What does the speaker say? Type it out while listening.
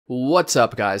What's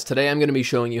up guys? Today I'm going to be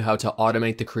showing you how to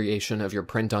automate the creation of your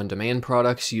print-on-demand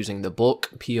products using the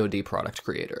bulk POD product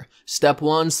creator. Step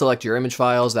 1, select your image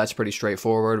files. That's pretty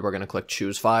straightforward. We're going to click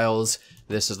choose files.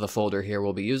 This is the folder here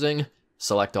we'll be using.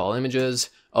 Select all images,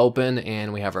 open,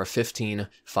 and we have our 15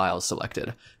 files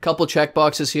selected. Couple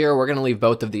checkboxes here. We're going to leave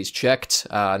both of these checked.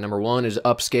 Number 1 is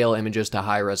upscale images to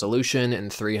high resolution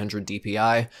and 300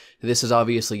 dpi. This is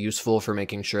obviously useful for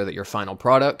making sure that your final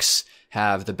products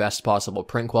have the best possible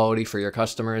print quality for your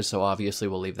customers, so obviously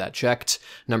we'll leave that checked.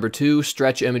 Number 2,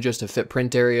 stretch images to fit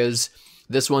print areas.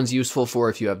 This one's useful for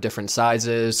if you have different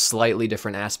sizes, slightly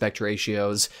different aspect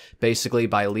ratios. Basically,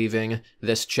 by leaving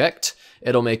this checked,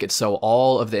 it'll make it so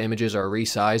all of the images are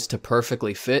resized to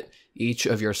perfectly fit each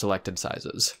of your selected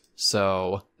sizes.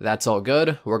 So that's all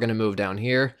good. We're going to move down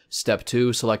here. Step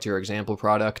 2, select your example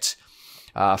product.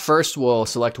 First, we'll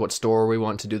select what store we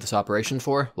want to do this operation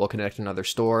for. We'll connect another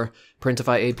store.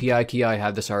 Printify API key, I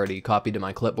have this already copied to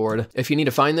my clipboard. If you need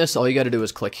to find this, all you got to do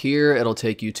is click here. It'll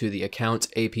take you to the account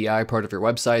API part of your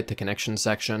website, the connection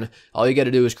section. All you got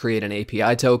to do is create an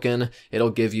API token. It'll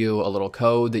give you a little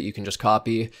code that you can just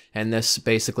copy, and this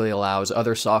basically allows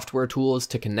other software tools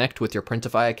to connect with your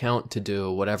Printify account to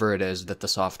do whatever it is that the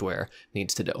software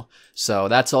needs to do. So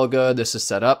that's all good. This is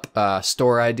set up.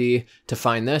 Store ID. To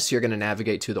find this, you're going to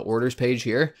navigate to the orders page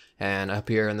here, and up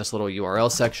here in this little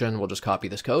URL section, we'll just copy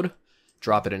this code,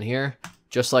 drop it in here.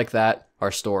 Just like that,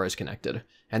 our store is connected.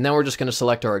 And then we're just going to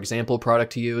select our example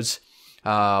product to use.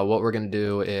 What we're going to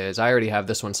do is, I already have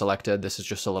this one selected. This is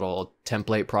just a little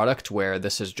template product where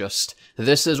this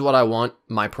is what I want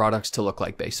my products to look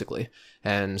like, basically.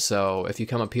 And so if you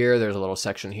come up here, there's a little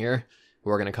section here.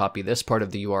 We're going to copy this part of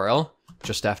the URL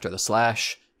just after the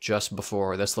slash, just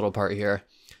before this little part here.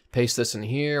 Paste this in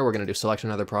here. We're going to do select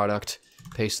another product,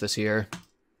 paste this here.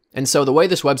 And so the way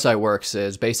this website works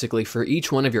is basically for each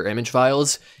one of your image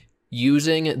files,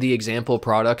 using the example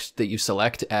product that you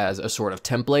select as a sort of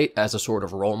template, as a sort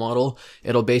of role model,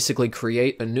 it'll basically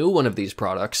create a new one of these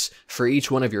products for each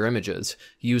one of your images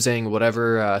using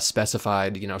whatever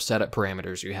specified, setup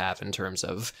parameters you have in terms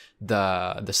of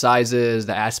the sizes,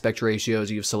 the aspect ratios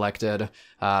you've selected,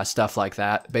 stuff like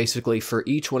that. Basically for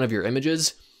each one of your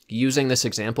images, using this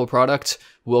example product,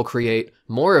 we'll create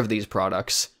more of these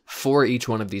products for each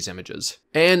one of these images.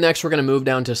 And next we're going to move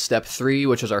down to step 3,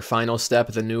 which is our final step,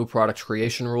 the new product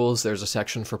creation rules. There's a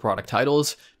section for product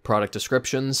titles, product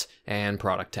descriptions, and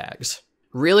product tags.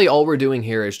 Really all we're doing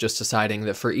here is just deciding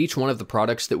that for each one of the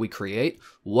products that we create,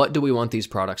 what do we want these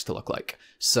products to look like?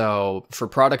 So for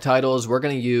product titles, we're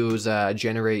going to use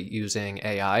generate using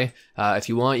AI. If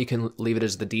you want, you can leave it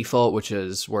as the default, which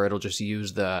is where it'll just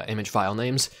use the image file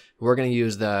names. We're going to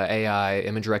use the AI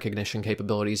image recognition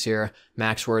capabilities here.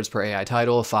 Max words per AI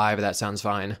title, 5, that sounds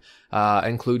fine.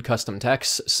 Include custom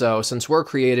text. So since we're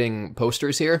creating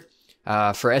posters here,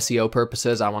 for SEO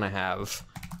purposes, I want to have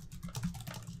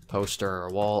poster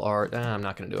wall art. I'm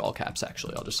not going to do all caps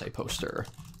actually. I'll just say poster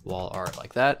wall art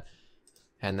like that.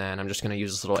 And then I'm just going to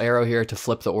use this little arrow here to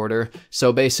flip the order.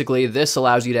 So basically this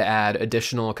allows you to add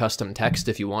additional custom text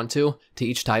if you want to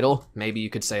each title. Maybe you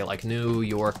could say like New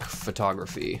York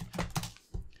photography,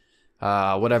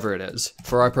 whatever it is.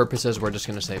 For our purposes, we're just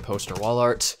going to say poster wall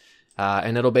art.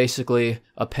 And it'll basically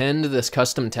append this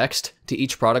custom text to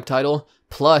each product title,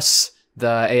 plus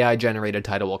the AI generated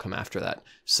title will come after that.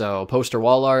 So poster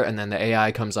wall art, and then the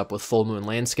AI comes up with full moon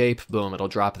landscape. Boom, it'll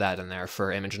drop that in there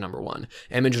for image number 1.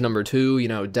 Image number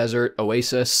 2, desert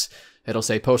oasis. It'll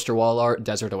say poster wall art,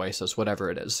 desert oasis,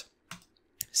 whatever it is.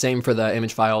 Same for the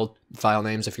image file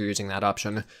names if you're using that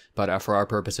option. But for our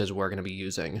purposes, we're going to be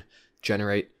using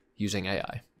generate using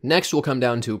AI. Next, we'll come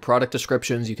down to product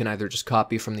descriptions. You can either just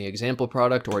copy from the example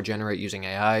product or generate using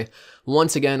AI.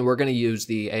 Once again, we're going to use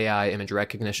the AI image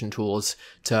recognition tools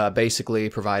to basically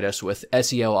provide us with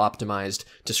SEO optimized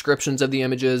descriptions of the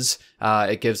images.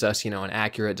 It gives us, an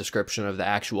accurate description of the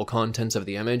actual contents of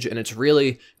the image, and it's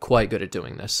really quite good at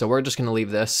doing this. So we're just going to leave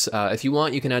this. If you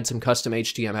want, you can add some custom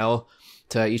HTML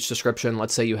to each description.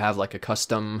 Let's say you have like a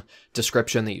custom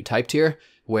description that you typed here,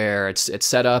 where it's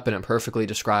set up and it perfectly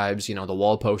describes, the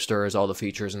wall posters, all the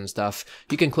features and stuff.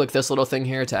 You can click this little thing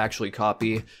here to actually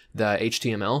copy the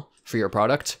HTML for your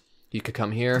product. You could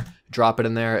come here, drop it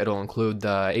in there. It'll include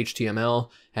the HTML,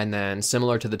 and then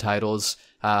similar to the titles,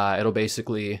 it'll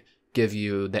basically give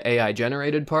you the AI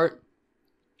generated part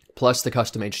plus the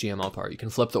custom HTML part. You can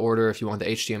flip the order if you want the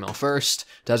HTML first.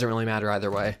 Doesn't really matter either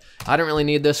way. I don't really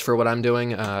need this for what I'm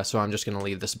doing, so I'm just going to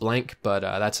leave this blank, but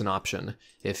that's an option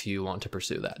if you want to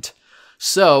pursue that.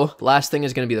 So last thing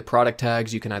is going to be the product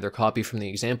tags. You can either copy from the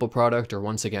example product or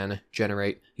once again,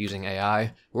 generate using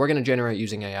AI. We're going to generate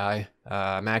using AI.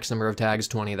 Max number of tags,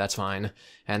 20, that's fine.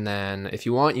 And then if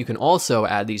you want, you can also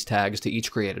add these tags to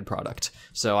each created product.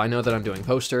 So I know that I'm doing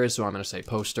posters, so I'm going to say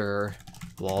poster,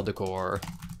 wall decor,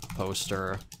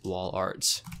 poster, wall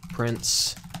arts,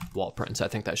 prints, wall prints. I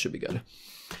think that should be good.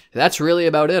 That's really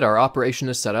about it. Our operation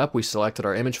is set up. We selected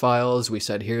our image files. We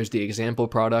said, here's the example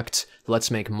product.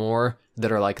 Let's make more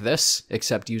that are like this,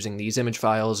 except using these image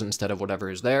files instead of whatever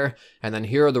is there. And then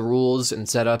here are the rules and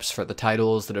setups for the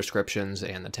titles, the descriptions,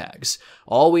 and the tags.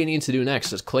 All we need to do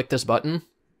next is click this button,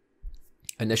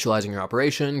 initializing your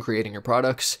operation, creating your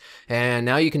products, and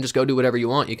now you can just go do whatever you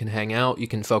want. You can hang out, you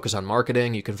can focus on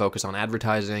marketing, you can focus on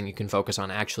advertising, you can focus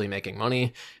on actually making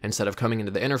money instead of coming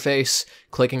into the interface,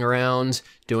 clicking around,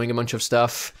 doing a bunch of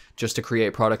stuff just to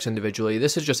create products individually.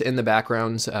 This is just in the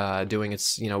background doing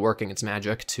its, working its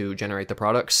magic to generate the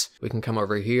products. We can come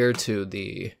over here to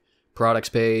the products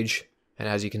page, and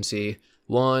as you can see,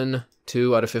 1,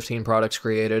 2 out of 15 products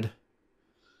created.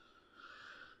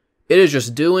 It is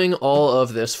just doing all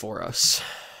of this for us.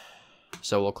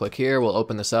 So we'll click here, we'll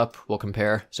open this up, we'll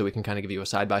compare so we can kind of give you a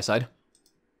side-by-side.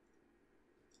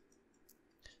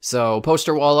 So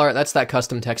poster wall art, that's that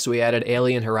custom text we added,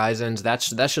 Alien Horizons, that's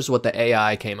just what the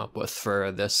AI came up with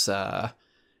for this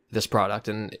this product.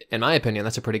 And in my opinion,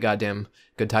 that's a pretty goddamn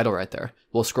good title right there.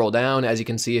 We'll scroll down. As you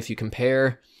can see, if you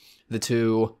compare the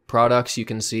two products, you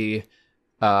can see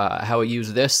how it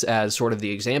used this as sort of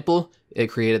the example. It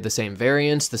created the same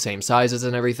variants, the same sizes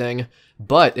and everything.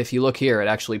 But if you look here, it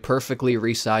actually perfectly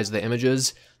resized the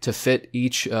images to fit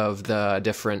each of the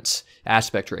different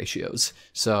aspect ratios.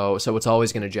 So it's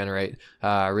always going to generate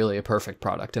really a perfect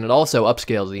product. And it also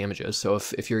upscales the images. So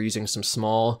if you're using some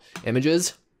small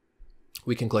images,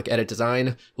 we can click Edit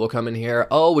Design. We'll come in here.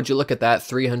 Oh, would you look at that?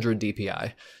 300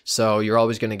 DPI. So you're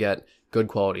always going to get good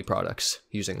quality products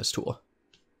using this tool.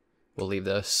 We'll leave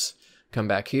this. Come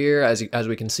back here. As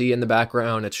we can see in the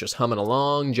background, it's just humming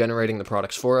along, generating the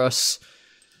products for us.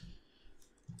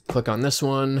 Click on this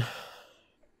one.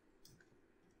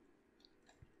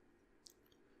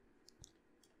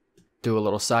 Do a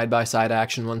little side-by-side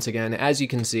action once again. As you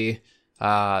can see,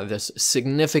 this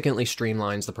significantly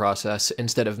streamlines the process.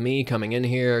 Instead of me coming in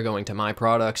here, going to my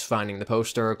products, finding the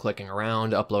poster, clicking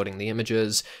around, uploading the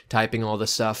images, typing all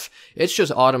this stuff, it's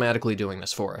just automatically doing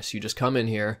this for us. You just come in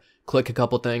here, click a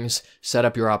couple things, set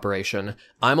up your operation.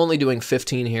 I'm only doing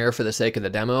 15 here for the sake of the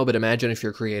demo, but imagine if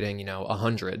you're creating,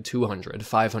 100, 200,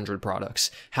 500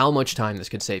 products, how much time this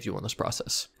could save you on this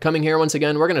process. Coming here once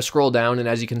again, we're going to scroll down, and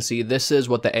as you can see, this is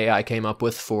what the AI came up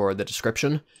with for the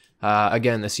description.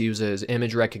 Again, this uses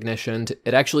image recognition.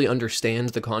 It actually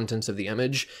understands the contents of the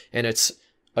image, and it's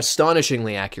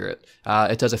astonishingly accurate.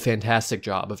 It does a fantastic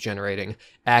job of generating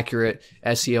accurate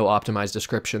SEO-optimized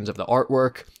descriptions of the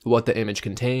artwork, what the image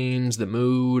contains, the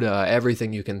mood,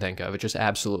 everything you can think of. It just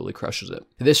absolutely crushes it.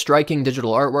 This striking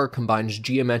digital artwork combines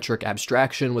geometric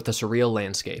abstraction with a surreal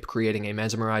landscape, creating a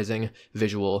mesmerizing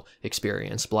visual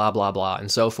experience, blah, blah, blah,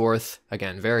 and so forth.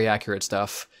 Again, very accurate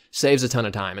stuff. Saves a ton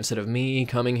of time. Instead of me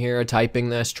coming here, typing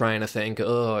this, trying to think,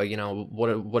 oh,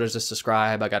 what does this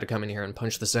describe? I got to come in here and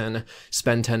punch this in,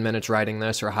 spend 10 minutes writing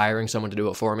this or hiring someone to do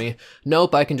it for me.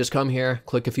 Nope, I can just come here,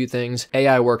 click a few things.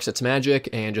 AI works its magic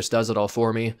and just does it all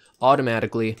for me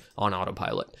automatically on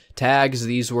autopilot. Tags,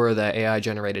 these were the AI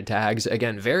generated tags.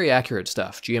 Again, very accurate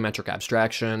stuff. Geometric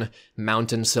abstraction,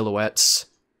 mountain silhouettes,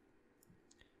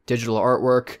 digital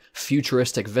artwork,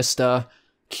 futuristic vista,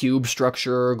 cube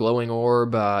structure, glowing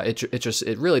orb.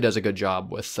 It really does a good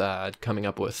job with coming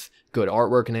up with good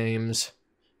artwork names,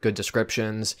 good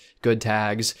descriptions, good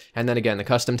tags, and then again, the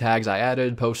custom tags I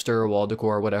added, poster, wall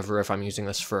decor, whatever, if I'm using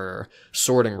this for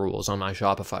sorting rules on my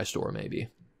Shopify store maybe.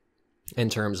 In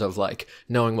terms of like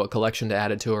knowing what collection to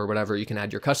add it to or whatever, you can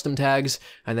add your custom tags,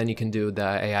 and then you can do the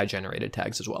AI generated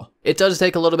tags as well. It does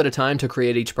take a little bit of time to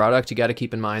create each product. You got to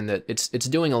keep in mind that it's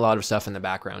doing a lot of stuff in the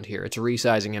background here. It's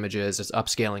resizing images, it's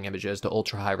upscaling images to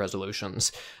ultra high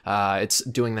resolutions. It's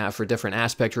doing that for different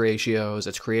aspect ratios.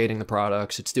 It's creating the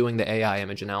products. It's doing the AI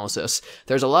image analysis.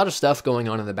 There's a lot of stuff going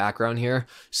on in the background here,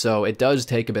 so it does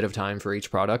take a bit of time for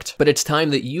each product, but it's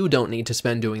time that you don't need to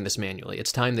spend doing this manually.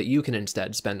 It's time that you can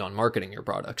instead spend on marketing your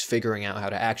products, figuring out how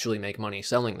to actually make money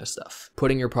selling this stuff,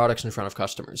 putting your products in front of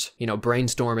customers,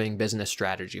 brainstorming business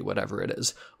strategy, whatever it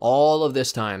is. All of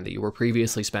this time that you were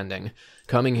previously spending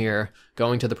coming here,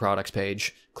 going to the products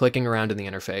page, clicking around in the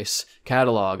interface,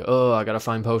 catalog, oh, I gotta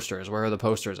find posters, where are the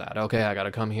posters at? Okay, I gotta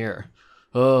come here.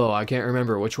 Oh, I can't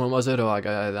remember, which one was it? Oh,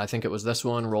 I think it was this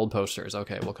one, rolled posters.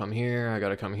 Okay, we'll come here, I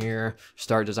gotta come here,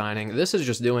 start designing. This is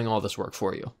just doing all this work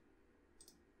for you.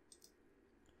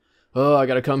 Oh, I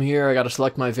gotta come here, I gotta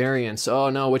select my variants. Oh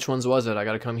no, which ones was it? I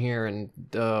gotta come here and,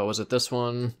 was it this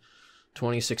one?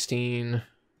 2016,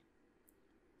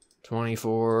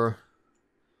 24,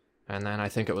 and then I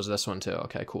think it was this one too.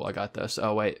 Okay, cool, I got this.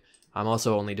 Oh wait, I'm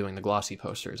also only doing the glossy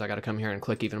posters. I gotta come here and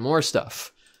click even more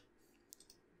stuff.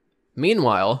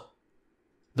 Meanwhile,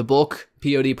 the bulk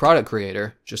POD product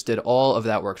creator just did all of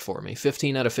that work for me.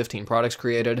 15 out of 15 products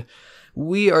created.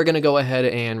 We are gonna go ahead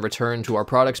and return to our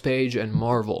products page and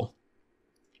marvel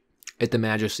at the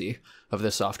majesty of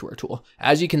this software tool.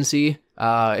 As you can see,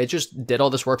 it just did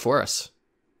all this work for us.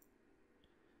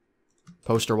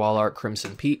 Poster wall art,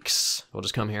 Crimson Peaks. We'll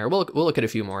just come here. We'll look at a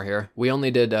few more here. We only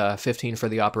did 15 for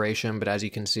the operation, but as you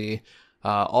can see,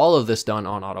 all of this done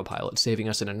on autopilot, saving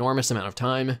us an enormous amount of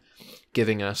time,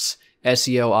 giving us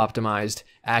SEO optimized,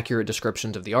 accurate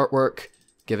descriptions of the artwork,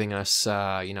 giving us,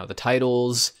 the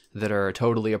titles that are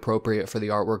totally appropriate for the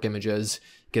artwork images,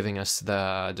 giving us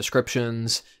the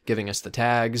descriptions, giving us the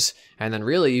tags, and then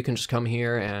really you can just come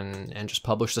here and just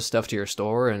publish the stuff to your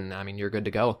store, and I mean, you're good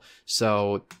to go.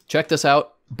 So check this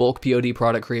out,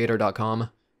 bulkpodproductcreator.com,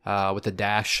 with a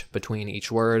dash between each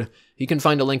word. You can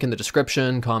find a link in the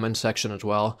description, comment section as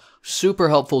well. Super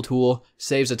helpful tool,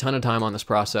 saves a ton of time on this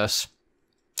process,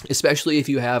 especially if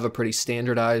you have a pretty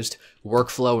standardized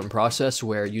workflow and process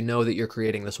where you know that you're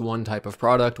creating this one type of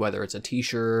product, whether it's a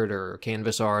t-shirt or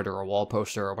canvas art or a wall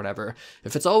poster or whatever.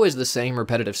 If it's always the same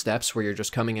repetitive steps where you're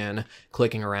just coming in,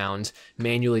 clicking around,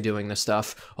 manually doing this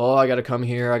stuff, oh, I gotta come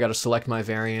here, I gotta select my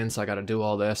variants, I gotta do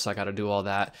all this, I gotta do all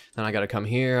that, then I gotta come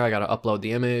here, I gotta upload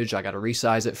the image, I gotta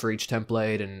resize it for each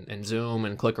template and zoom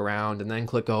and click around and then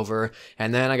click over,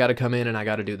 and then I gotta come in and I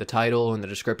gotta do the title and the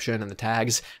description and the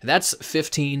tags. That's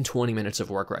 15-20 minutes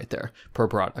of work right there per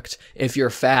product. If you're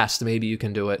fast, maybe you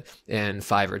can do it in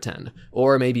 5 or 10.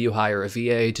 Or maybe you hire a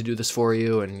VA to do this for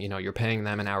you and you're paying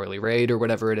them an hourly rate or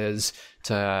whatever it is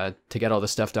to get all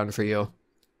this stuff done for you.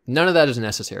 None of that is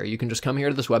necessary. You can just come here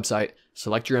to this website,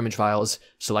 select your image files,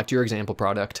 select your example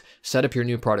product, set up your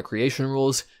new product creation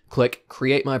rules, click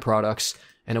Create My Products,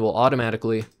 and it will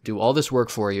automatically do all this work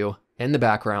for you in the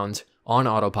background on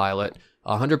autopilot,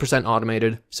 100%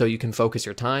 automated, so you can focus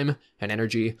your time and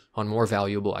energy on more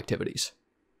valuable activities.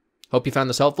 Hope you found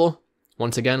this helpful.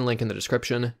 Once again, link in the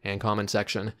description and comment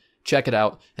section. Check it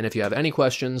out, and if you have any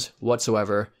questions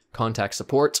whatsoever, contact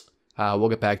support. We'll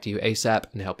get back to you ASAP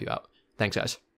and help you out. Thanks, guys.